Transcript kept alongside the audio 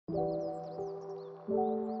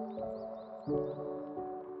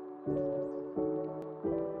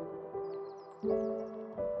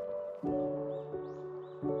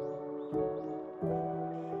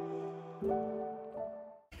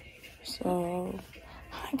So,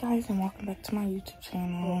 hi guys, and welcome back to my YouTube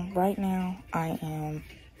channel. Right now, I am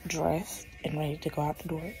dressed and ready to go out the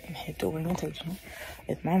door and head to orientation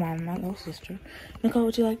with my mom and my little sister. Nicole,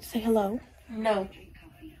 would you like to say hello? No.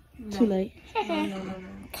 Too late. No.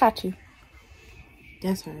 Caught you.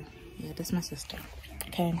 That's her. Yeah, that's my sister.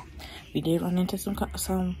 Okay, we did run into some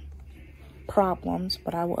problems,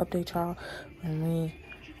 but I will update y'all when we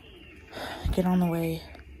get on the way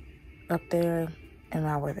up there and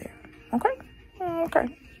while we're there. Okay?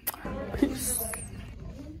 Okay. Peace.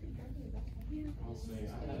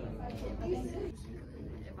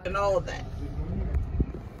 And all of that.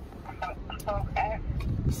 Okay.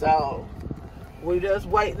 So we just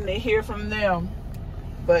waiting to hear from them.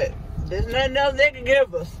 But there's nothing else they can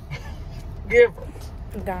give us. Give us.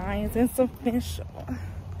 Guys, it's official.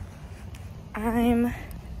 I'm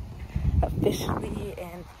officially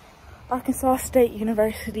an Arkansas State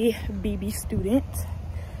University Beebe student.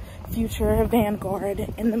 Future Vanguard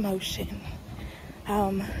in the motion.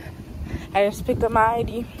 I just picked up my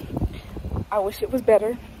ID. I wish it was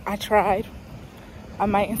better. I tried. I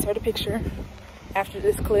might insert a picture after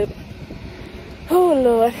this clip. Oh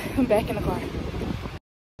Lord, I'm back in the car.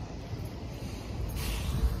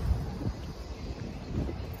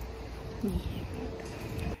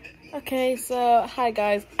 Okay, so hi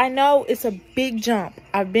guys. I know it's a big jump.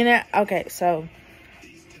 Okay, so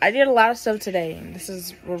I did a lot of stuff today. This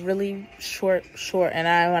is a really short,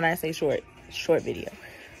 and when I say short video.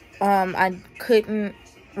 I couldn't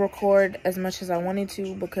record as much as I wanted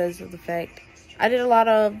to because of the fact I did a lot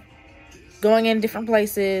of going in different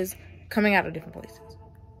places, coming out of different places.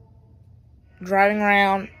 Driving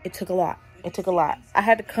around, it took a lot.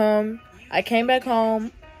 I came back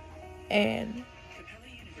home, and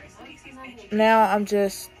now I'm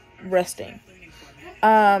just resting.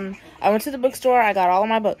 I went to the bookstore. I got all of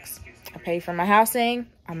my books. I paid for my housing.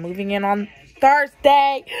 I'm moving in on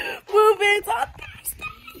Thursday. Moving's on Thursday.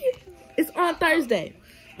 It's on Thursday.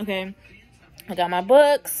 Okay. I got my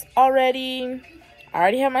books already. I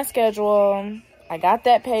already have my schedule. I got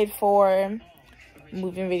that paid for.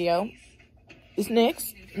 Moving video is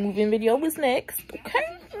next. Okay.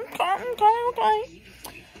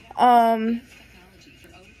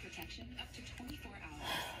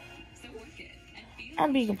 I'll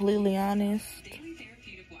be completely honest.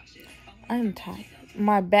 I'm tired.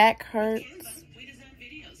 My back hurts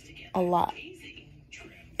a lot.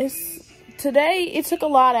 Today it took a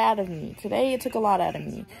lot out of me.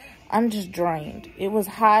 I'm just drained. It was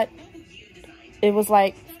hot. It was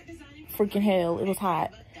like freaking hell. It was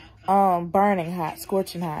hot. Burning hot,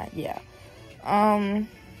 scorching hot. Yeah. I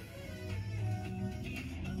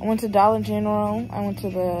went to Dollar General. I went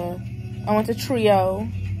to Trio.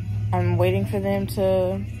 I'm waiting for them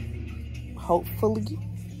to hopefully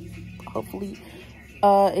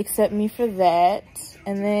accept me for that.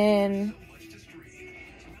 And then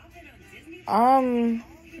I'm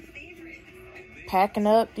packing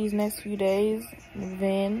up these next few days.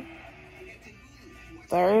 Then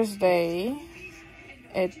Thursday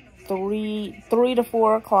at 3 to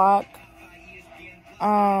 4 o'clock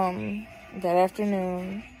that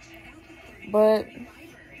afternoon. But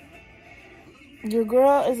your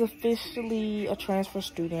girl is officially a transfer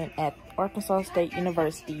student at Arkansas State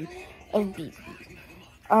University of Beebe.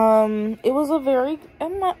 It was I'm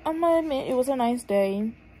gonna admit, it was a nice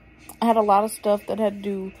day. I had a lot of stuff that I had to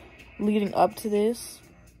do leading up to this.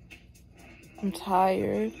 I'm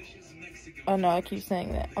tired. I know I keep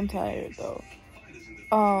saying that. I'm tired though.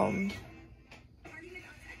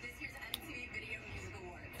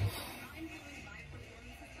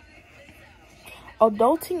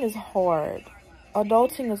 Adulting is hard. I'm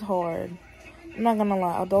not gonna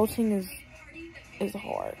lie. Adulting is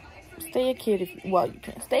hard. Stay a kid while you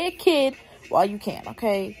can. Stay a kid while you can,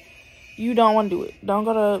 okay? You don't want to do it. Don't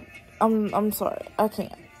go to... I'm sorry. I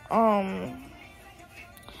can't.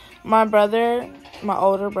 My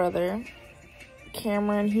older brother,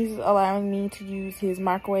 Cameron, he's allowing me to use his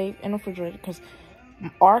microwave and refrigerator because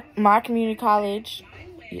my community college...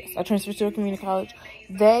 Yes, I transferred to a community college.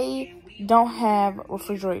 They don't have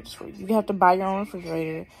refrigerators for you. You have to buy your own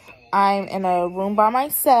refrigerator. I'm in a room by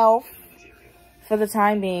myself for the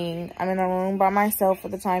time being.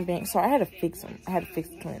 So I had to fix them. I had to fix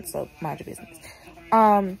the twins, so mind your business.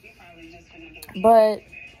 But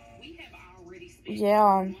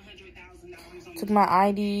yeah, took my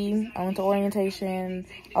ID. I went to orientation.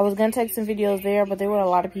 I was gonna take some videos there, but there were a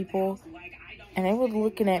lot of people, and they were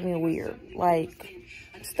looking at me weird, like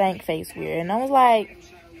stank face weird. And I was like,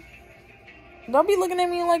 don't be looking at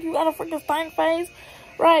me like you got a freaking stank face,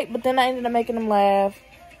 right? But then I ended up making them laugh.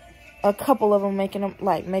 A couple of them making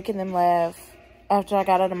them laugh. after I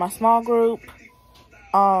got out of my small group.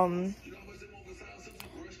 I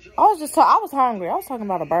was hungry. I was talking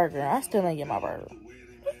about a burger. I still didn't get my burger.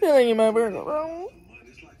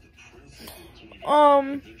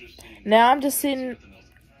 Now I'm just sitting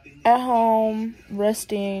at home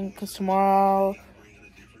resting because tomorrow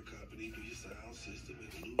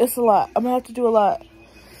it's a lot. I'm gonna have to do a lot.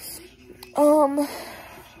 I don't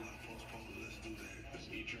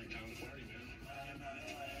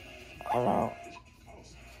know.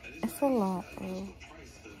 It's a lot, bro.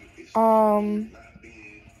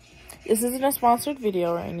 This isn't a sponsored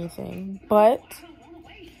video or anything, but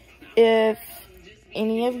if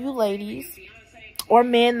any of you ladies or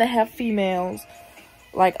men that have females,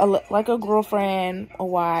 like a girlfriend, a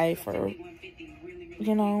wife, or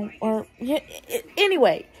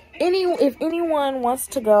anyway, if anyone wants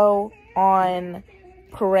to go on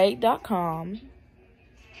parade.com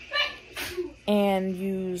and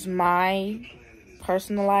use my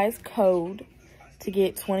personalized code to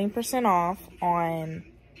get 20% off on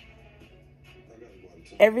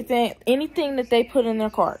anything that they put in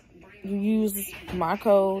their cart. You use my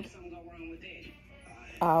code.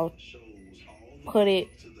 I'll put it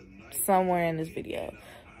somewhere in this video,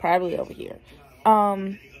 probably over here.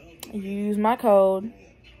 You use my code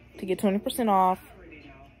to get 20% off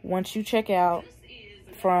once you check out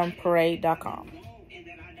from parade.com.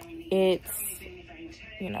 It's,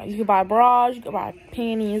 you can buy bras, you can buy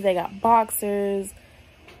panties, they got boxers.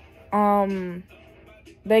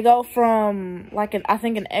 They go from I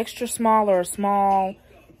think an extra small or a small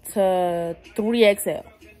to 3XL,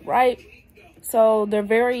 right? So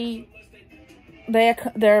it's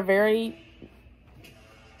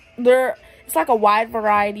like a wide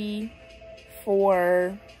variety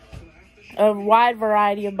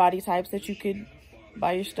of body types that you could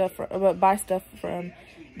buy stuff from.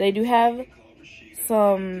 They do have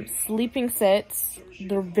some sleeping sets.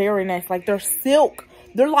 They're very nice. Like, they're silk.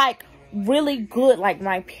 They're like really good, like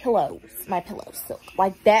my pillows silk,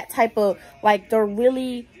 like that type of, like, they're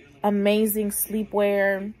really amazing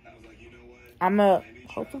sleepwear. I'ma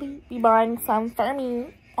hopefully be buying some for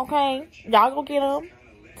me. Okay, y'all go get them.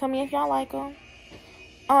 Tell me if y'all like them.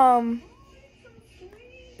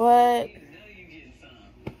 But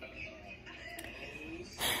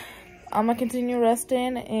I'm gonna continue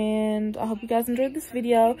resting, and I hope you guys enjoyed this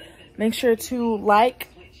video. Make sure to like,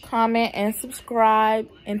 comment, and subscribe,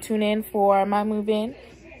 and tune in for my move-in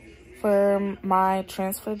for my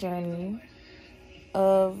transfer journey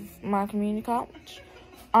of my community college.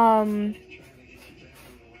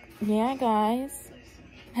 Yeah, guys,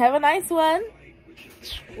 have a nice one.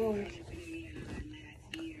 All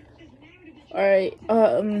right,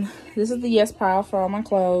 this is the yes pile for all my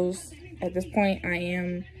clothes. At this point, I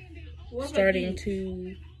am starting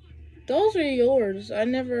to. Those are yours. I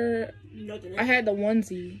had the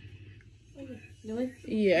onesie.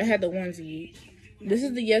 Yeah, I had the onesie. This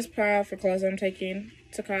is the yes pile for clothes I'm taking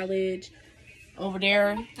to college. Over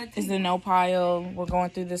there is the no pile. We're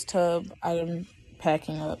going through this tub. I'm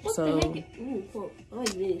packing up. So. Ooh, I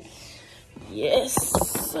like this. Yes,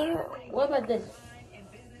 sir. What about this?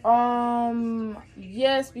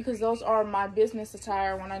 Yes, because those are my business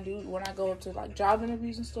attire when I go to like job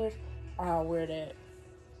interviews and stuff. I'll wear that.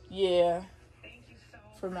 Yeah.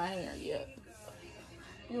 For my hair, yeah.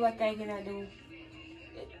 You like I cannot do?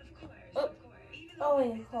 Wait,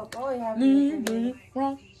 hold on. Have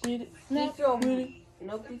wrong with it. Not with it.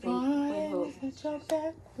 No, please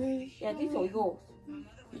yeah, these are yours.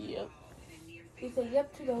 Yep. He said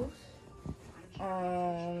yep to those.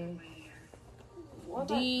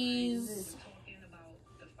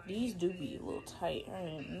 These do be a little tight. I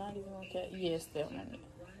am not even gonna catch. Yes, they're on it.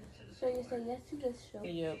 So you say yes to this show?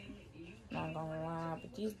 Yep. Not gonna lie,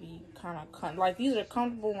 but these be kind of like, these are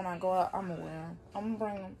comfortable when I go out. I'm gonna wear them. I'm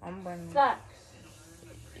gonna bring them. Socks.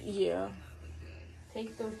 Yeah.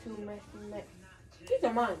 Take those two. These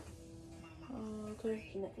are mine.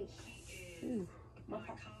 Okay. Ooh.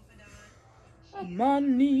 My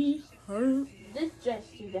knee hurt. This dress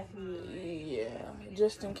you definitely. Yeah,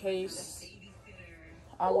 just in case.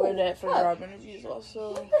 I wear that for job interviews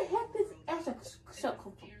also. What the heck is Elsa so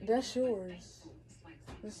comfortable? That's yours.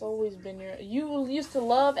 It's always been your. You used to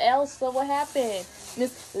love Elsa. What happened,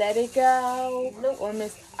 Miss? Let It Go. Nope. Or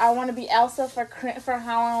Miss, I want to be Elsa for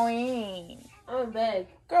Halloween. I'm a bag.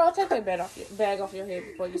 Girl, take that bag off your head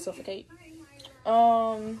before you suffocate.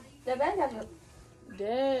 That bag has a.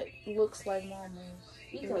 That looks like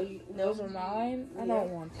mama's. Those are mine. I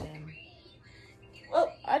don't want them. Oh,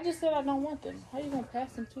 I just said I don't want them. How you gonna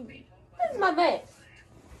pass them to me? This is my bag.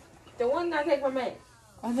 The one I take from me.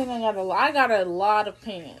 I think I got a lot of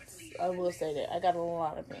pants. I will say that. I got a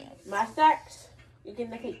lot of pants. My socks. You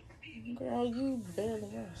getting the cake? Girl, you barely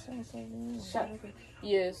wear something. Shut.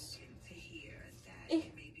 Yes. Eh.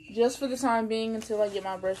 Just for the time being until I get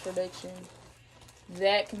my breast reduction.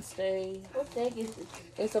 That can stay. What the heck is this?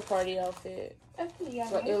 It's a party outfit. Okay, yeah.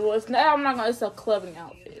 So it was. Now I'm not gonna. It's a clubbing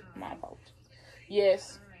outfit. My apologies.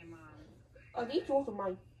 Yes. Oh, these yours are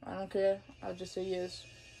mine. I don't care. I'll just say yes.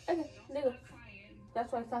 Okay, nigga.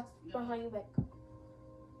 That's why I thought behind your back.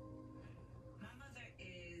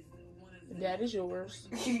 That is yours.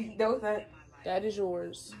 No, it's not. That is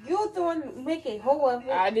yours. You're the one making a whole of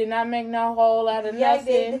it. I did not make no hole out of Yeah,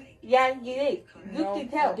 nothing. you did. Yeah, you did. You No, can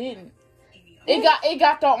tell. I didn't. It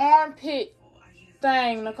got the armpit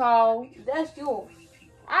thing, Nicole. That's yours.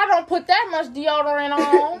 I don't put that much deodorant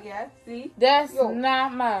on. Yeah, see? That's Yo.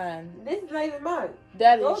 not mine. This is not even mine.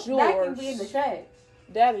 That is yours. That can be in the trash.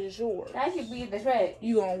 That is yours. That should be in the trash.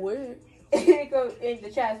 You gonna wear it? It goes in the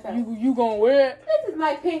trash can. You gonna wear it? This is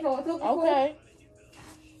my pants on top. Okay.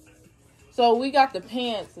 So we got the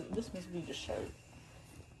pants. This must be the shirt.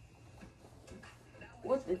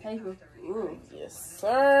 What's the type of? Ooh. Yes,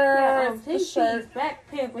 sir. Yeah, the take shirt. these back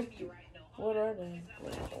pants with you. What are they?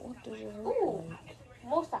 What does it look Ooh. like?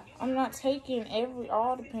 Most socks. I'm not taking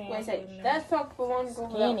all the pants. Wait a second. in there. That's talk for one go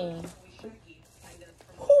without. Skinny.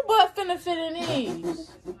 Who butt finna fit in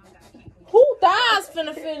these? Who thighs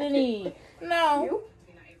finna fit in these? No. You?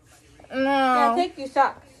 No. Yeah, take your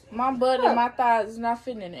socks. My butt and my thighs is not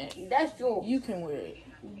fitting in it. That's yours. You can wear it.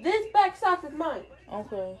 This back sock is mine.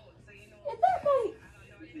 Okay. Is that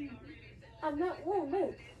mine? I'm not wearing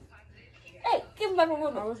this. Hey, give me back my I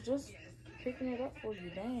woman. was just picking it up for you.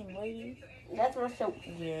 Dang, lady. That's my shirt.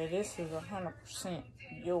 Yeah, this is 100%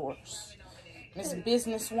 yours. Miss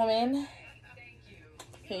Businesswoman.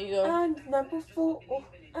 Here you go. I'm number 4. Oh,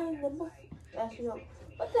 I'm number 4. That's yours.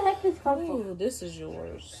 What the heck is come from? Ooh, this is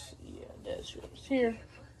yours. Yeah, that's yours. Here.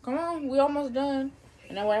 Come on, we almost done.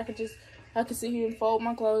 And that way I could sit here and fold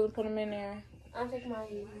my clothes and put them in there. I'll take my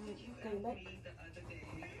thing back.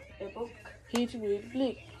 The book. Hit you with the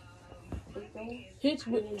blick. Hit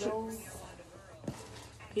you with the tricks.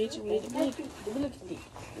 Hit you with the blick. The blicky.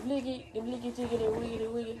 The blicky. The blicky ticket. The wiggy. The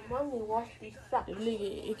wiggy. Mommy, wash these socks. The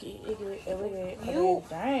blicky. Icky. Icky. The wiggy. You.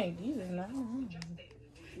 Dang, these is nice.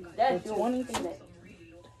 That's For yours. 20.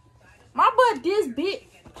 My butt this big.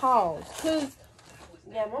 Pause. Cause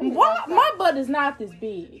Yeah, mommy. why wash my butt is not this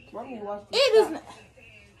big. Mommy, wash these It is socks. not.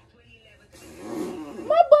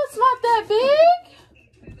 My butt's not that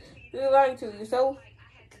big. You're lying to yourself.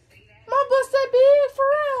 My butt's that big for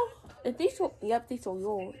real. If these are, yep, these are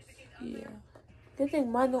yours. Yeah. Good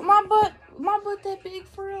thing mine don't. My butt that big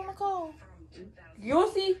for real, Nicole. You'll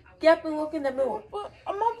see. Get up and look in the mirror. But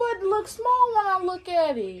my butt looks small when I look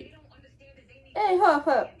at it. Hey, hup,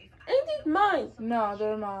 hup. Ain't these mine? No,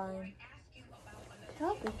 they're mine.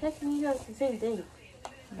 How the heck me does the same thing?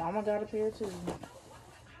 Mama got a pair too.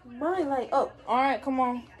 Mine like up. All right, come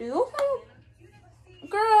on, Do you have?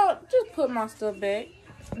 girl. Just put my stuff back.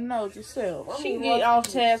 Know it yourself. Mommy, She watch get off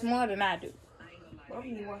these. task more than I do.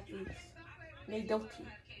 Mommy, wash these. They dirty.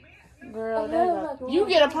 Girl, Oh, that hell, got- like, you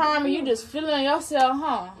get a primer, you just feeling yourself,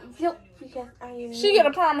 huh? Yep, because I am. She get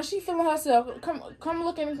a primer, she feeling herself. Come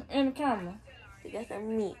look in the camera. That's not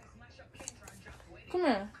me. Come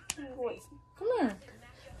here. Wait. Come here.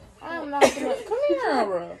 I am not gonna. Come here,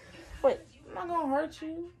 bro. Wait. I'm not gonna hurt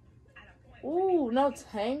you. Ooh, no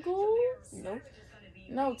tangles? No.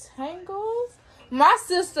 No tangles? My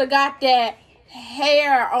sister got that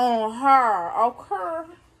hair on her.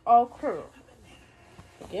 Okay.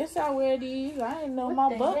 Guess I wear these. I didn't know What my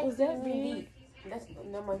the butt heck was that do you big. need? That's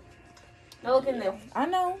no mind. Now look in there. I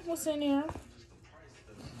know what's in there.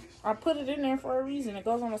 I put it in there for a reason. It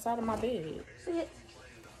goes on the side of my bed. See it?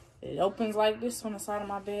 It opens like this on the side of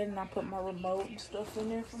my bed, and I put my remote and stuff in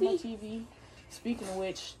there for my TV. Speaking of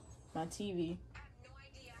which, my TV.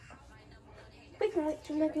 Speaking of which,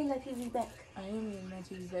 you're not getting that TV back. I am getting my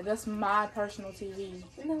TV back. That's my personal TV.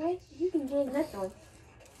 You know what? You can get that one.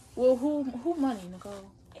 Well, who money,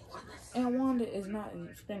 Nicole? And Wanda is not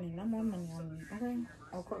spending no more money on me.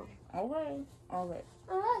 Okay. Unless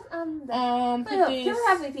I'm the. Put Wait, look, these. you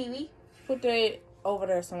have the TV. Put that over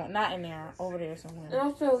there somewhere. Not in there. Over there And somewhere.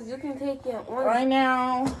 also, you can take it on. Right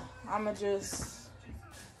now, I'ma just.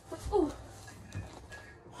 Ooh.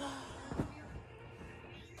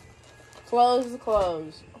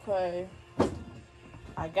 Clothes. Okay.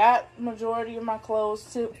 I got majority of my clothes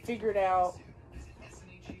figured out.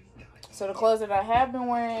 So the clothes that I have been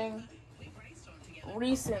wearing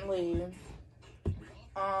recently,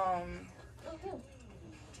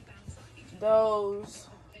 those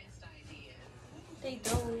They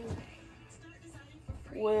don't.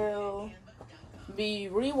 will be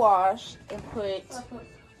rewashed and put.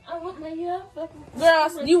 I want my hair.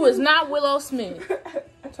 Girl, you was not Willow Smith.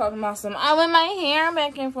 Talking about some. I want my hair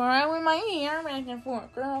back and forth. I want my hair back and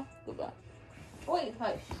forth. Girl, goodbye. Wait,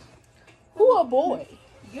 hush. Who a boy?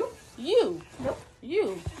 You. You. Nope.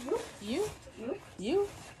 You. You. You. You. You.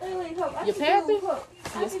 Wait, look. Your pappy?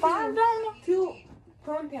 Your sperm donor? 2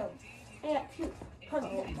 compounds. I got 2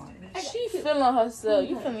 compounds. She feeling herself.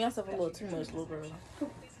 You feeling yourself a little too much, little girl.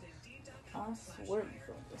 I swear you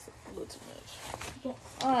feeling yourself a little too much. Yes.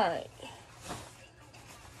 Alright.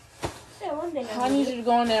 Yeah, one day I need you to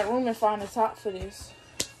go in that room and find the top for this.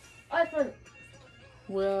 I found it.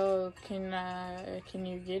 Well, can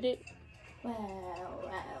you get it? Well.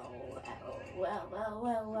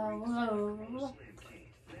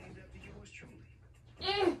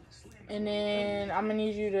 And then I'm gonna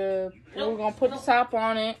need you to. We're gonna put the top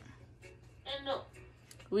on it. No.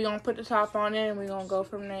 We're gonna put the top on it, and we're gonna go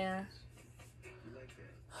from there.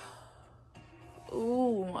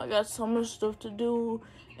 Ooh, I got so much stuff to do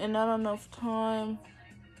and not enough time.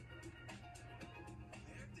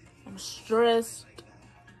 I'm stressed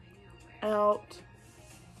out.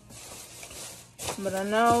 But I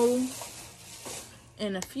know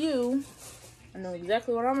in a few, I know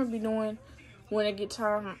exactly what I'm going to be doing when it get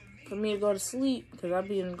time for me to go to sleep. Because I've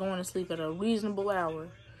been going to sleep at a reasonable hour.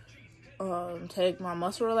 Take my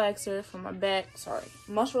muscle relaxer from my back.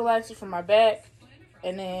 Muscle relaxer from my back.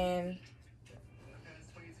 And then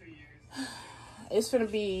it's going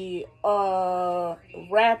to be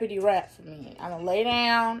rapidy rap for me. I'm going to lay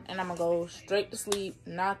down and I'm going to go straight to sleep,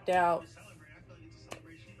 knocked out.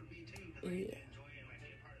 Yeah.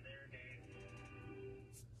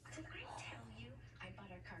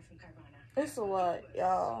 It's a lot,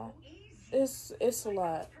 y'all. It's a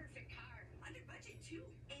lot.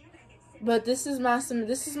 But this is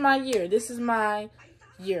my year. This is my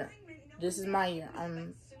year. This is my year.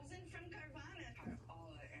 I'm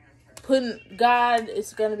putting God,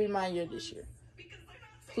 it's gonna be my year this year.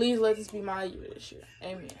 Please let this be my year this year.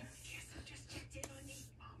 Amen.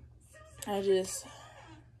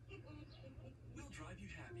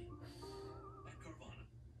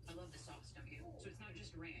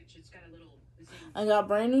 I got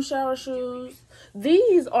brand new shower shoes.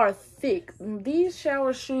 These are thick. These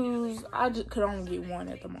shower shoes, I just could only get one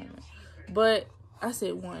at the moment. But I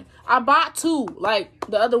said one. I bought 2. Like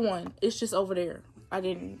the other one, it's just over there. I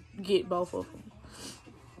didn't get both of them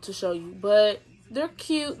to show you. But they're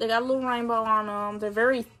cute. They got a little rainbow on them. They're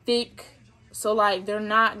very thick. So like they're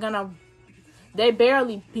not gonna, they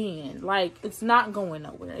barely bend. Like it's not going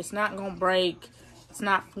nowhere. It's not gonna break. It's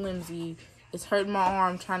not flimsy. It's hurting my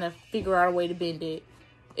arm trying to figure out a way to bend it.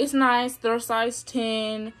 It's nice. They're size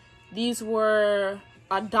 10. These were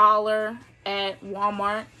 $1 at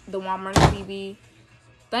Walmart. The Walmart ASU-Beebe.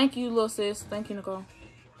 Thank you, little sis. Thank you, Nicole.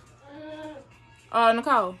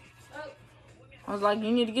 Nicole. I was like,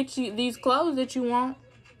 you need to get you these clothes that you want.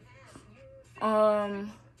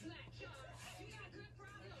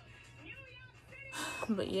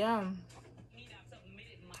 But yeah.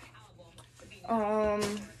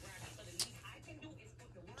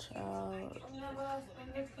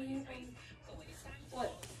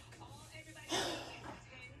 What?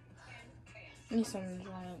 Need something to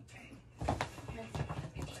drink.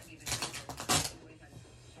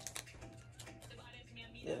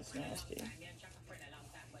 That's nasty.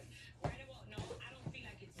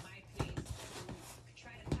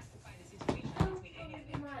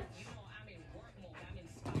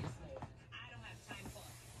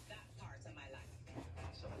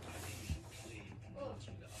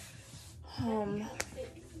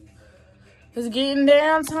 It's getting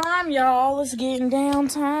down time, y'all. It's getting down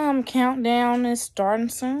time. Countdown is starting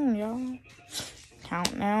soon, y'all.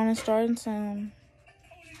 Countdown is starting soon.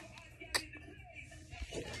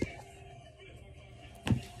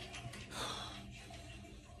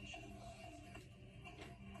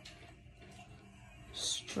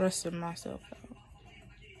 Stressing myself out.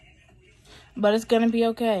 But it's gonna be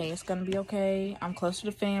okay. It's gonna be okay. I'm close to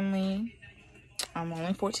the family. I'm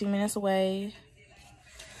only 14 minutes away.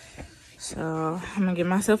 So I'm gonna give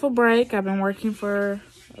myself a break. I've been working for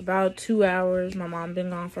about 2 hours. My mom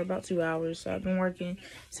been gone for about 2 hours. So I've been working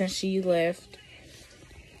since she left.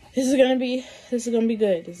 This is gonna be good. This is gonna be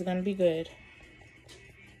good. This is gonna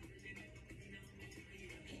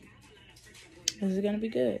be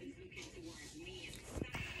good.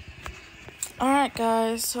 Alright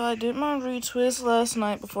guys, so I did my retwist last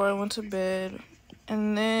night before I went to bed.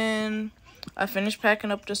 And then I finished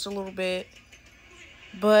packing up just a little bit.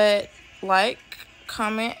 But like,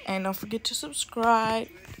 comment, and don't forget to subscribe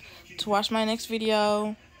to watch my next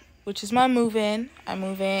video, which is my move-in. I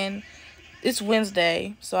move in it's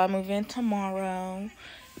Wednesday, so I move in tomorrow.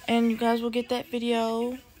 And you guys will get that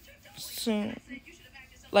video soon.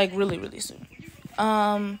 Like, really, really soon.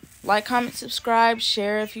 Like, comment, subscribe,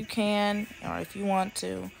 share if you can, or if you want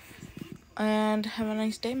to. And have a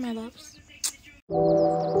nice day, my loves.